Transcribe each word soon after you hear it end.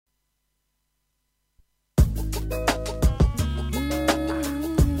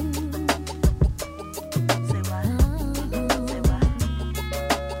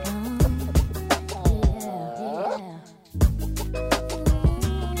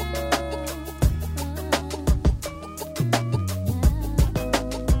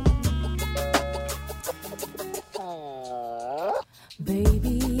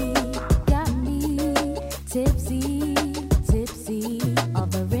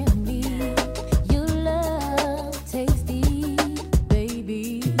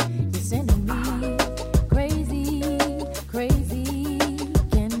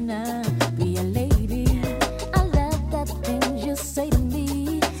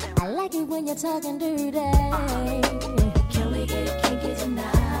when you're talking dirty. Can we get kinky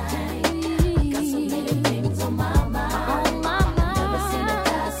tonight? Got so many things on my mind. On my mind. Never seen a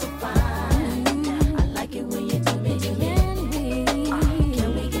guy so fine. I like it when you do me to me. Can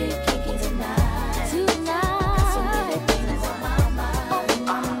we get kinky tonight? Got so many things on my mind. On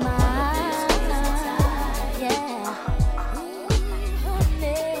my mind. Yeah.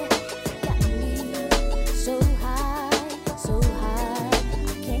 Honey, got me so high, so high.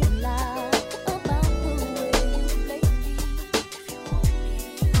 I can't lie about the way you play me.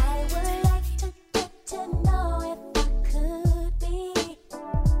 I would like to get to know if I could be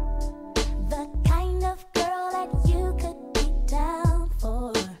the kind of girl that you could be down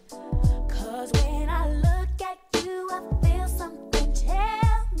for. 'Cause when I look at you, I feel something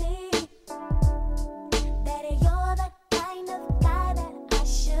tell me that you're the kind of guy that I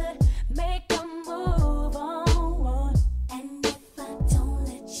should make a move on. And if I don't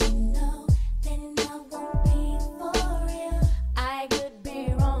let you know, then I won't be for real. I could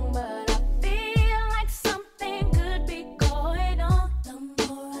be wrong, but I feel like something could be going on. The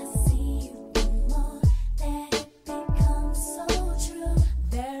more I see you, the more that it becomes so true.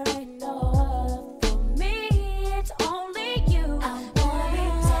 There ain't no other for me, it's only you. I wanna be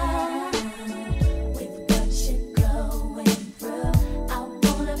down with what you're going through. I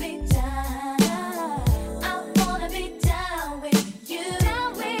wanna be down. I wanna be down with you. Down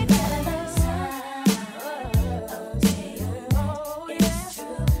with you. Oh, day it's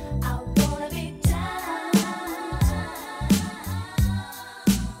true. I wanna be down.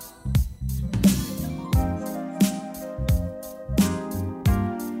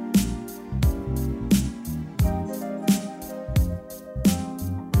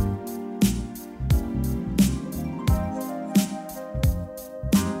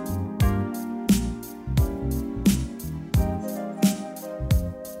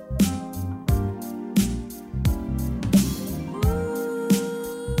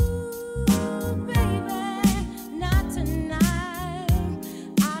 Baby, not tonight.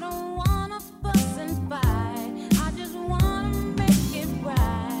 I don't wanna fuss and fight. I just wanna make it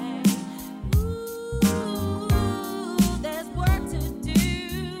right. Ooh, there's work to do.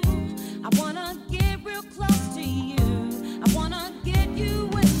 I wanna get real close to you. I wanna get you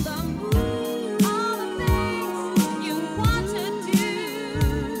in the mood. All the things you want to do.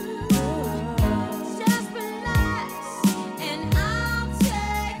 Just relax and I'll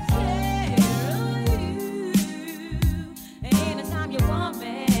take care of you. Anytime you want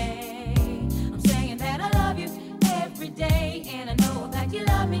me, I'm saying that I love you every day, and I know that you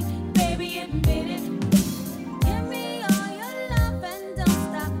love me, baby, admit it. Give me all your love and don't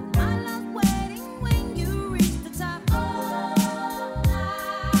stop. My love waiting when you reach the top. Oh,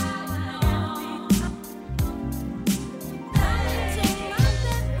 take my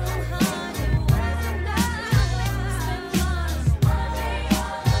bedroom, honey.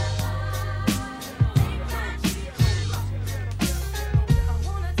 I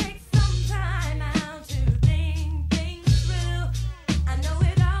wanna take some time out to think things through. I know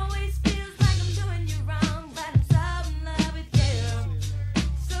it always feels like I'm doing you wrong, but I'm so in love with you.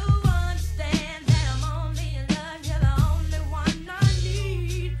 So understand that I'm only in love, you're the only one I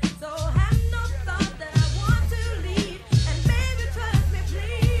need. So have no thought that I want to leave, and baby, trust me,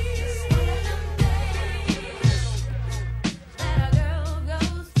 please. One of them days that a girl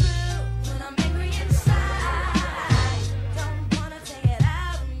goes through when I'm angry inside. Don't wanna take it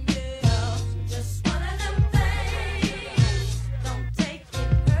out on you. Just one of them things. Don't take it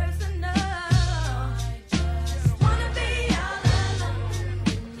personal. Just wanna be all alone.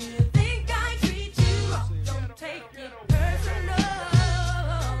 When you think I treat you wrong, don't take it personal.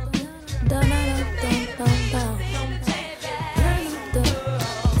 Don't take it personal.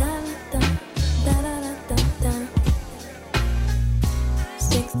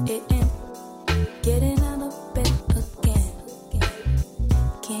 6 a.m. Getting out of bed again.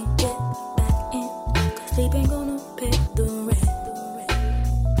 Can't get back in, 'cause sleep ain't gonna pay the rent.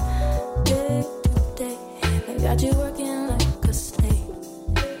 Day to day, I got you working like a slave,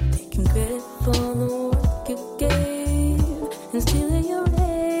 taking credit for the work you gave and stealing your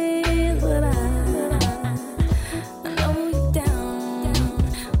raise. But I know you down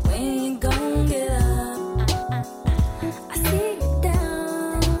when you gon' get up. I see you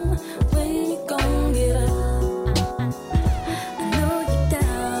down when you gon' get up. I know you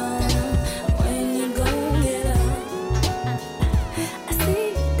down when you gon' get up. I see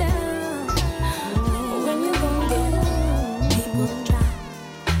you down when you gon' get up.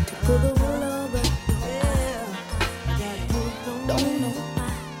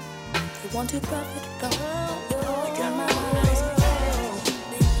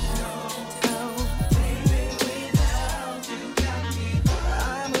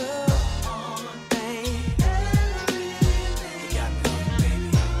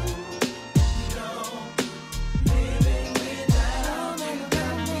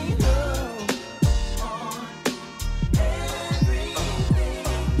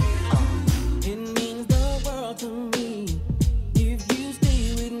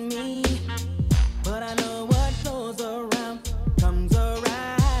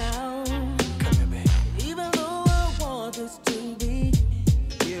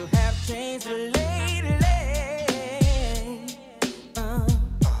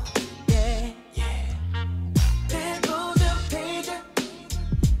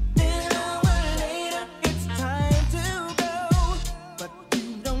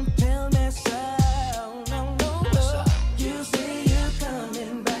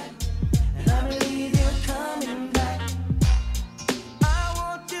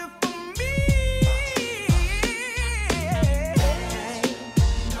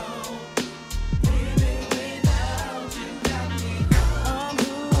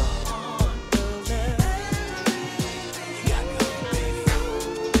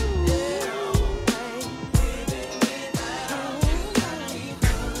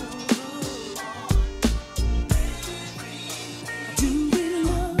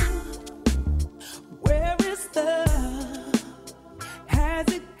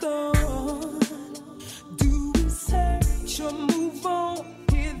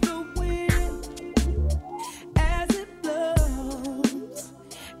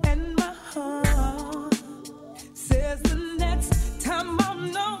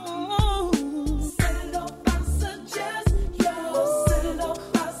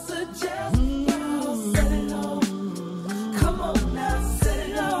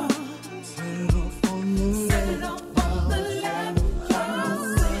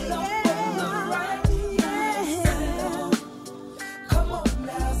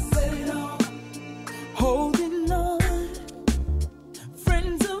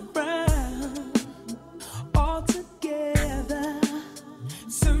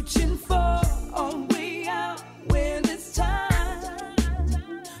 searching for a way out when it's time.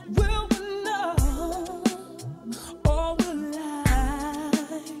 Will we know or will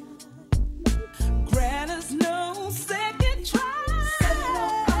I grant us no second try? Set it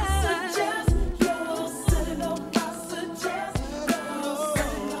up, I suggest, girl. Set it up, I suggest, girl.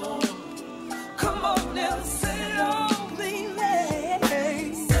 Set it up. Come on now, set it up,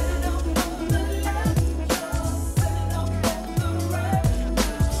 baby. Set it up on the left, girl. Set it up on the right,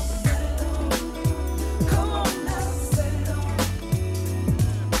 girl. Set it up. Come on now, set it up.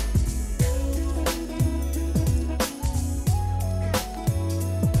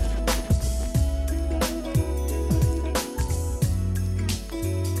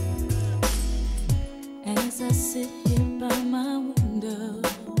 As I sit here by my window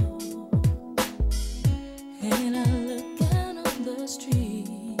and I look out on the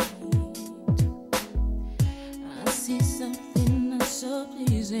street, I see something that's so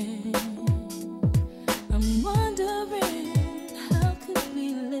pleasing. I'm wondering, how could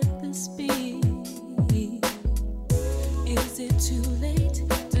we let this be? Is it too late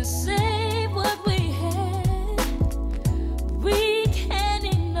to save what we had? We can't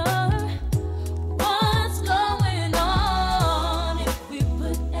ignore what's going on. If we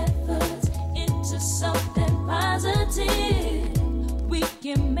put efforts into something positive, we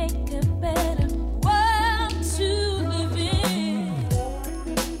can make a better world to live in.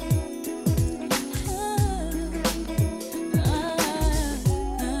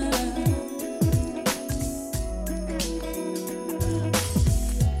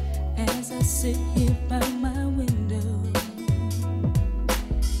 As I sit here by my window,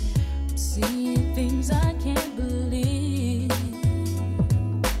 I'm seeing things I can't believe.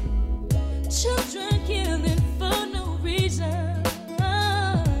 Children killing for no reason.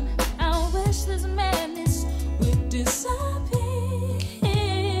 I wish this madness would disappear.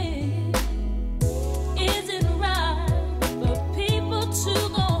 Is it right for people to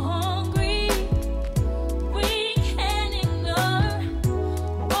go hungry? We can't ignore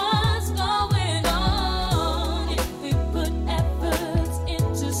what's going on. If we put efforts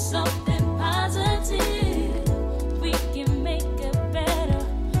into something positive,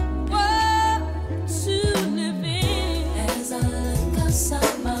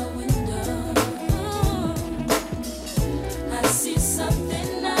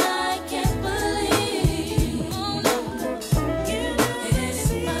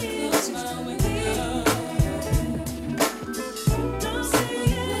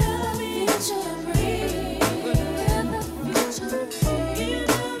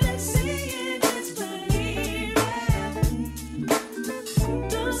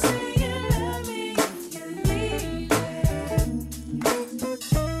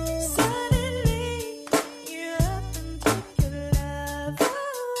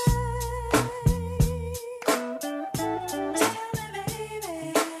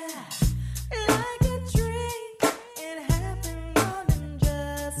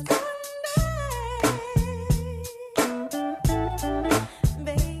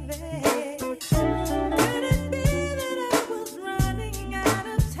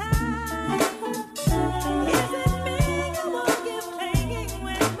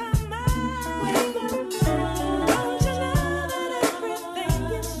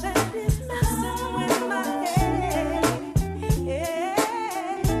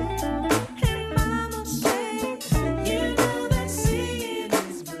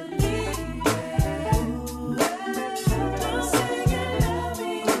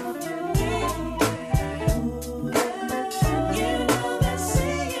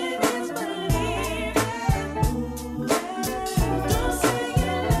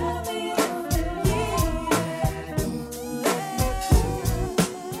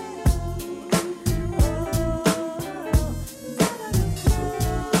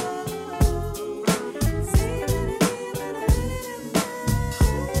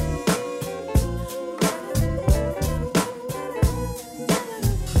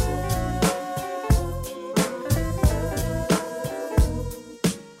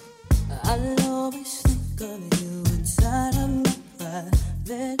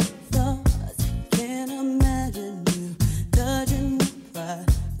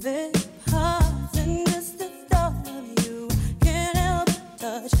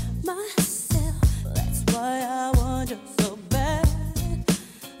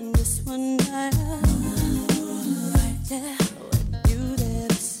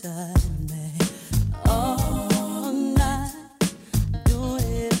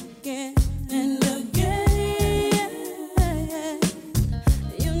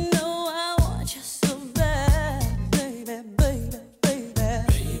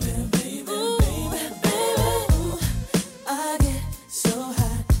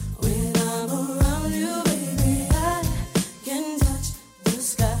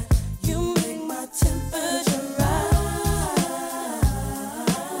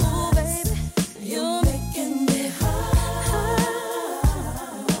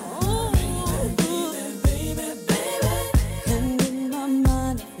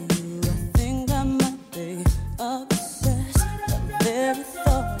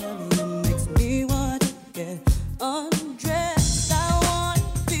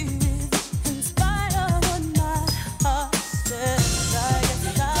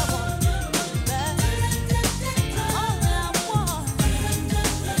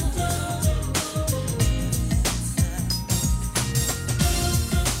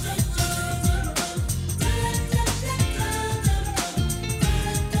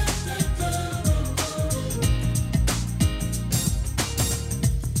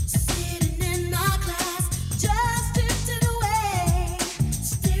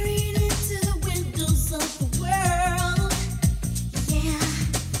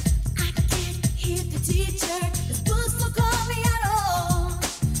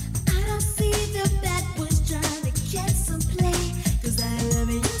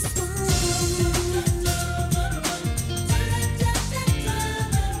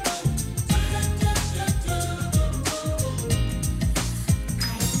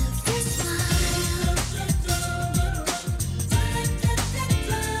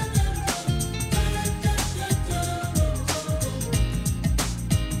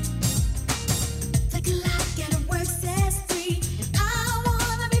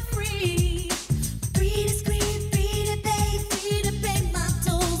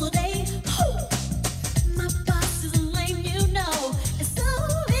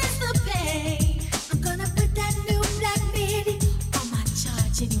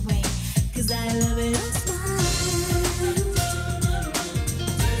 away, 'cause I love it all smile.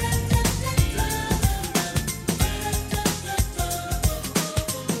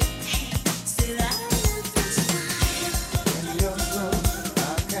 Hey, said I love your smile. In your love,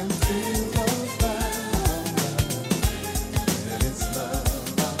 I can feel the fire. And it's love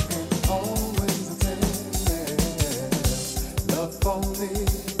I can always tell. Love for me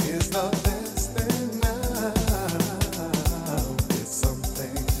is the best thing now. It's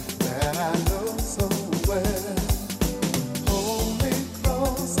something that I know so well. Hold me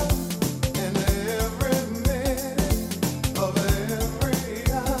closer in every minute of every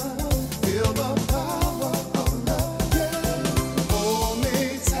hour. Feel the power of love. Yeah. Hold me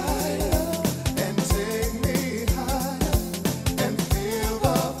tighter and take me higher and feel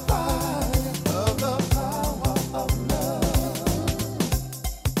the fire of the power of love.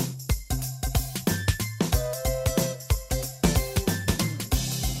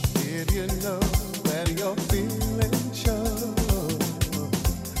 Did you know that your feelings show?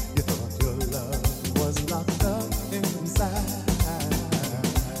 You thought your love was locked up inside,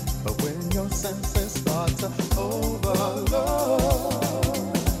 but when your senses start to overload,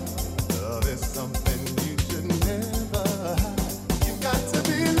 love is something you should never hide. You got to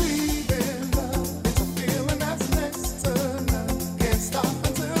believe in love. It's a feeling that's next to none. Can't stop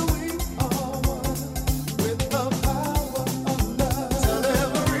until we are one with the power of love. Tell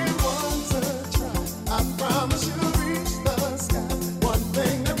everyone to try. I promise you'll reach the sky. One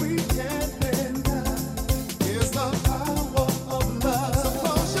thing that we can't deny is the power of love. So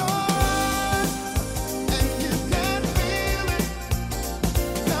close your eyes and you can feel it.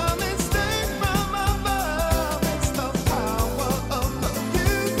 Come and stay from above. It's the power of love.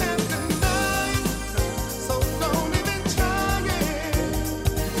 You can't deny it, so don't even try it.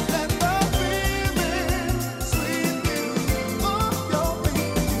 Let the feeling sweep off your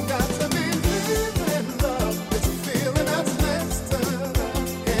feet. You got to believe in love. It's a feeling that's next to none.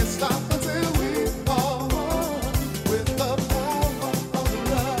 Can't stop until we are one with the power of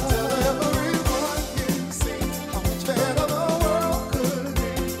love. Tell everyone you see how much better the world could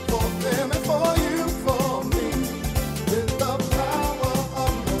be for them and for you, for me, with the power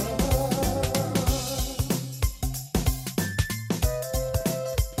of love.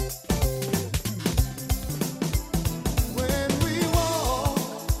 When we walk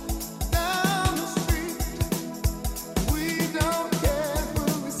down the street, we don't care who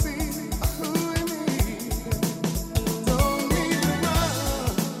we see or who we meet. Don't need to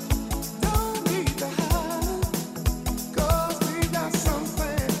run, don't need to hide, 'cause we got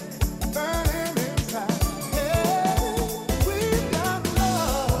something burning inside. Yeah, we got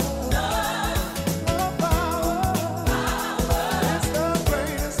love, power. It's the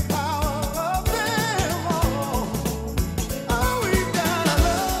greatest power of them all. Oh, we got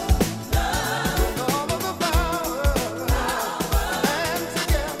love, all of the power, and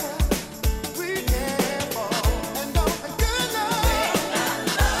together we can fall. And don't forget love,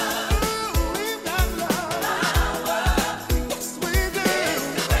 we've got love, yes we do.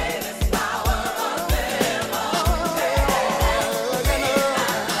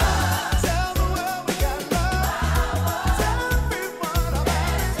 Tell the world we got love, tell everyone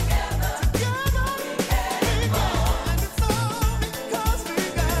about it. Together we can go, and it's all because we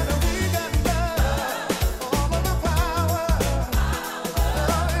got love, all of the power.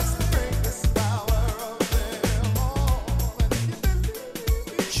 Love is the greatest power of them all. And if you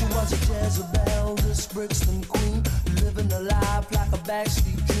believe She was a Jezebel, this Brixton queen, living a life like a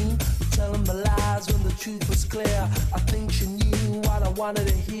backstreet dream, telling me lies when the truth was clear. I think she knew what I wanted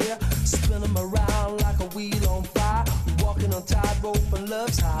to hear, spinning me around like a wheel on fire, walking on tightrope and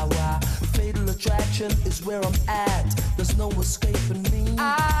love's highway. Fatal attraction is where I'm at, there's no escaping me.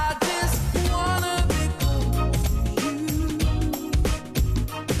 I just wanna be close to you,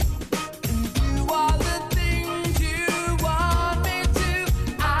 and do all the things you want me to.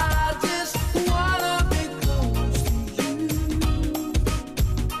 I just wanna be close to you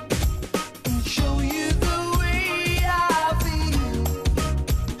and show you the way I feel.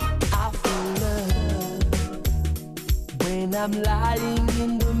 I feel love when I'm lying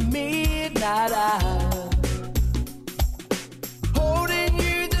in the midnight hour, holding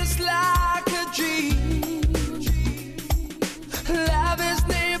you just like a dream. Love is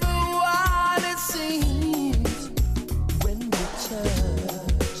never what it seems when we're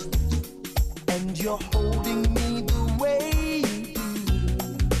touched and you're holding me the way you do.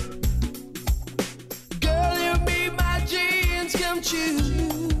 Girl, you make my dreams come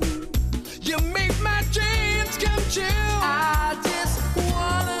true. You make my dreams come true. I just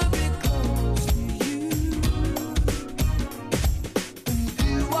wanna be close to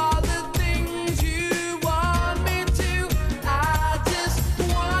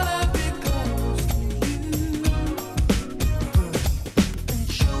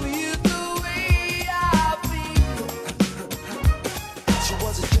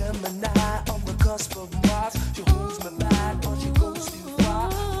cusp of Mars. She holds me back, but she goes too far.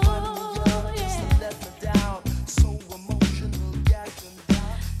 Finding me young just to let me down. So emotional, gagged and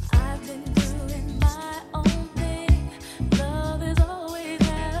down. I've been doing my own thing. Love is always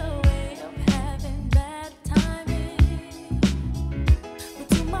had a way of having bad timing. But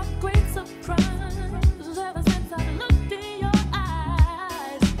to my great surprise, ever since I looked in your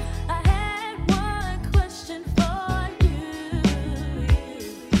eyes, I had one question for you.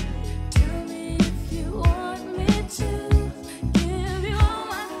 Tell me if you want me to give you all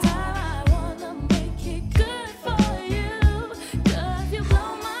my time. I wanna make it good for you. 'Cause you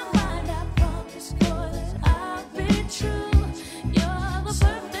blow my mind, I promise, boy, that I'll be true. You're the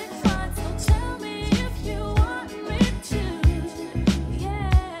perfect one, so tell me if you want me to.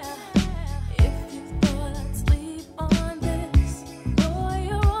 Yeah. If you thought I'd sleep on this, boy,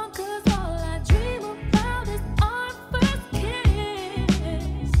 you're wrong, 'cause all I dream about is our first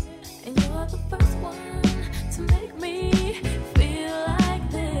kiss. And you're the first one to make me feel like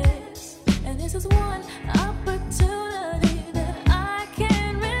this. And this is one opportunity that I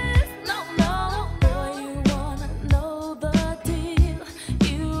can't miss. No, no, boy, you wanna know the deal.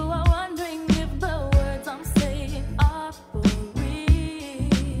 You are wondering if the words I'm saying are for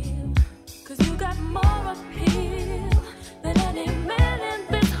real. 'Cause you got more appeal than any man in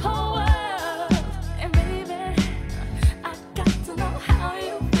this whole world. And baby, I got to know how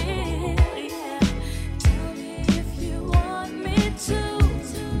you feel, yeah. Tell me if you want me to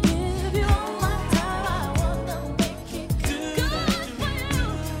give you all my time. I wanna make it good for you.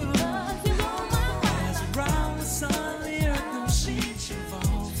 'Cause you blow my mind. As around the sun, the earth and sheets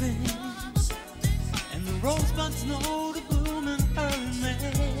evolving, and the rosebuds know to bloom in early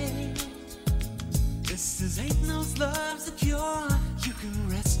May. This is ain't no love's a cure. You can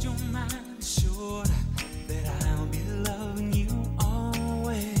rest your mind assured that I'll be loving you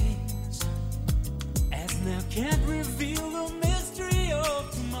always. As now can't reveal the mystery of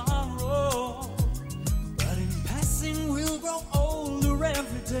tomorrow, but in passing we'll grow older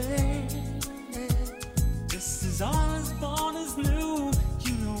every day. Just as all is born is new,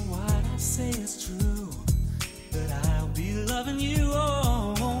 you know what I say is true, that I'll be loving you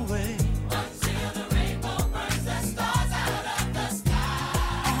always. Until the rainbow burns the stars out of the sky.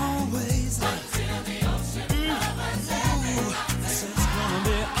 Always. Until the ocean covers every mountain. So it's gonna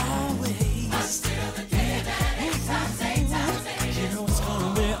be always. Until the day that it's times 8 times 8. You know it's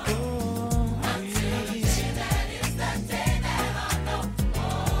gonna be always. Until the day that is the day that I know.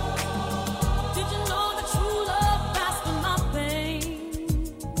 Did you know that true love faster my pain?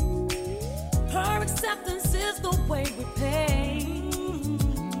 Her acceptance is the way we pay.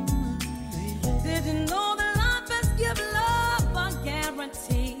 Did you know that life has given love a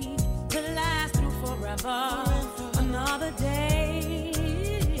guarantee to last through forever? Another day.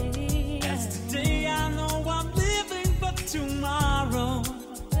 As today I know I'm living, but tomorrow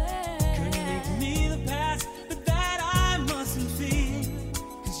could make me the past, but that I mustn't fear,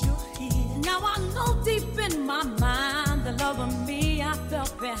 'cause you're here. Now I know deep in my mind the love of me I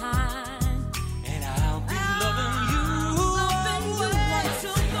felt behind. And I'll be loving you. Loving you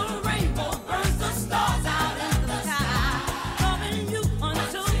until the rainbow burns the stars out in the sky. Loving you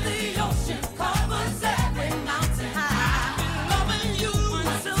until the ocean covers every mountain high.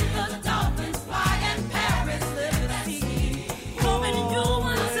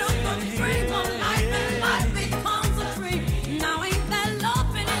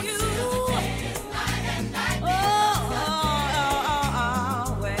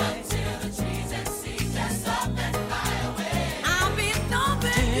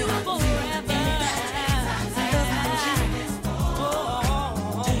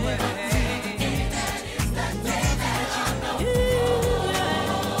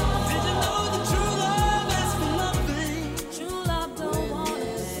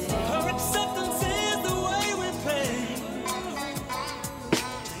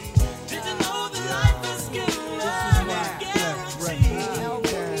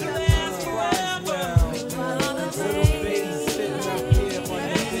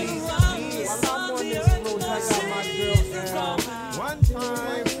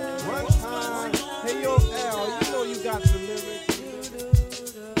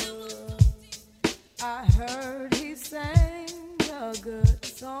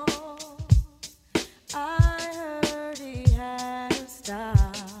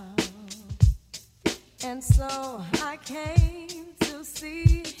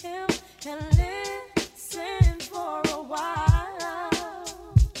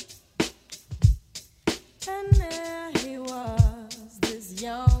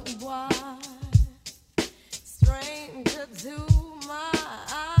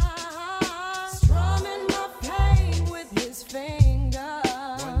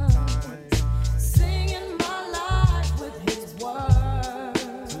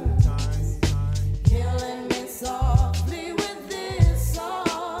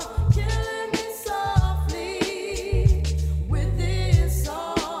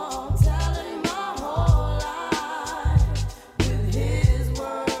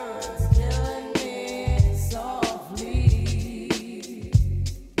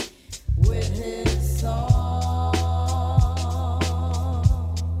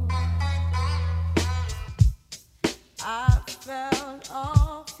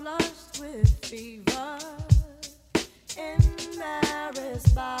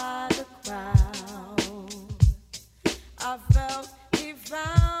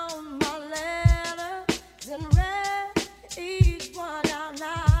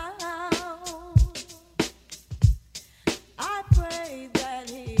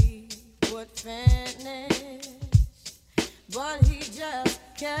 just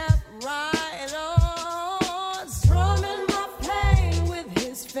kept right on, strumming my pain with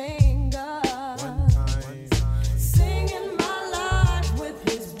his fingers, singing my life with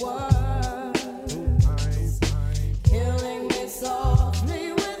his words, killing me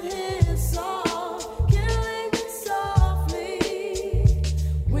softly with his song, killing me softly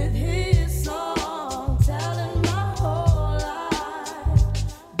with his song, telling my whole life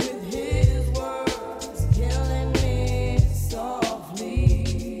with his words, killing me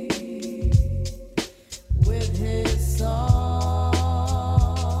softly with his song.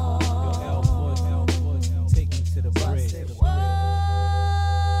 Take me to the bridge. Whoa,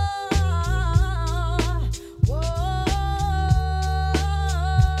 whoa,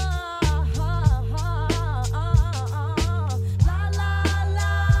 la la la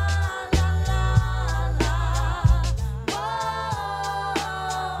la la la, whoa,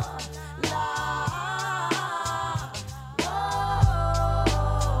 la,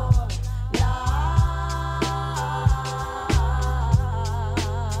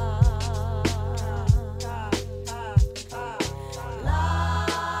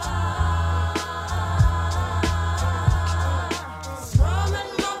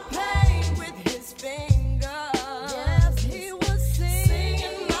 strumming my pain with his fingers. Yes, he was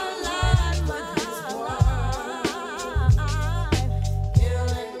singing my life with his words,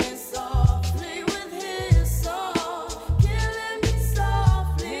 killing me softly with his song, killing me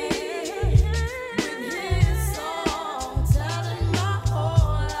softly with his song, telling my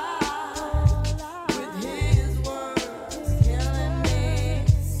whole life with his words, killing me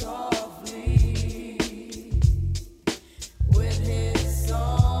softly with his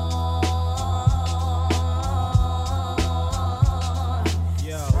song.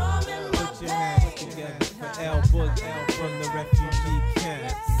 Yo, Strumming my put your hands pain. together for L Boog L from the refugee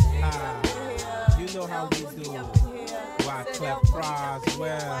camp. You know how we do. Wyclef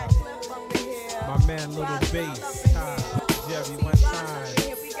Proswell, my man Little Bass, Jerry one time.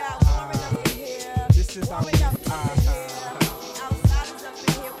 This is how we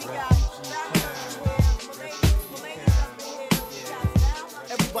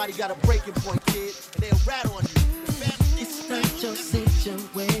Everybody got a breaking point, kid, and they'll rat on you. It's not your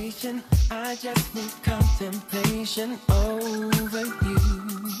situation. I just need contemplation over you.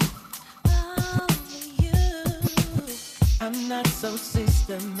 I'm not so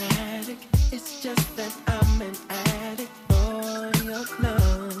systematic. It's just that I'm an addict for your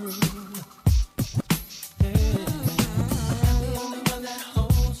love. Yeah. I'm the only one that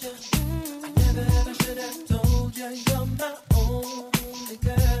holds you. I never ever should have told you you're my only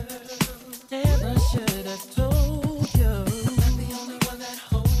girl. Never should have told you. I'm the only one that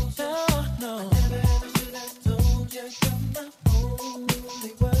holds you. No, I never ever should have told you you're my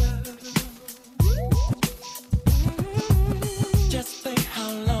only world. Just think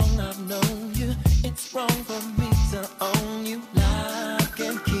how long I've known you. It's wrong for me to own you. Lock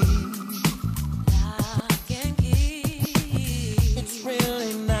and key. It's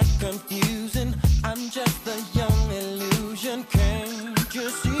really not confusing.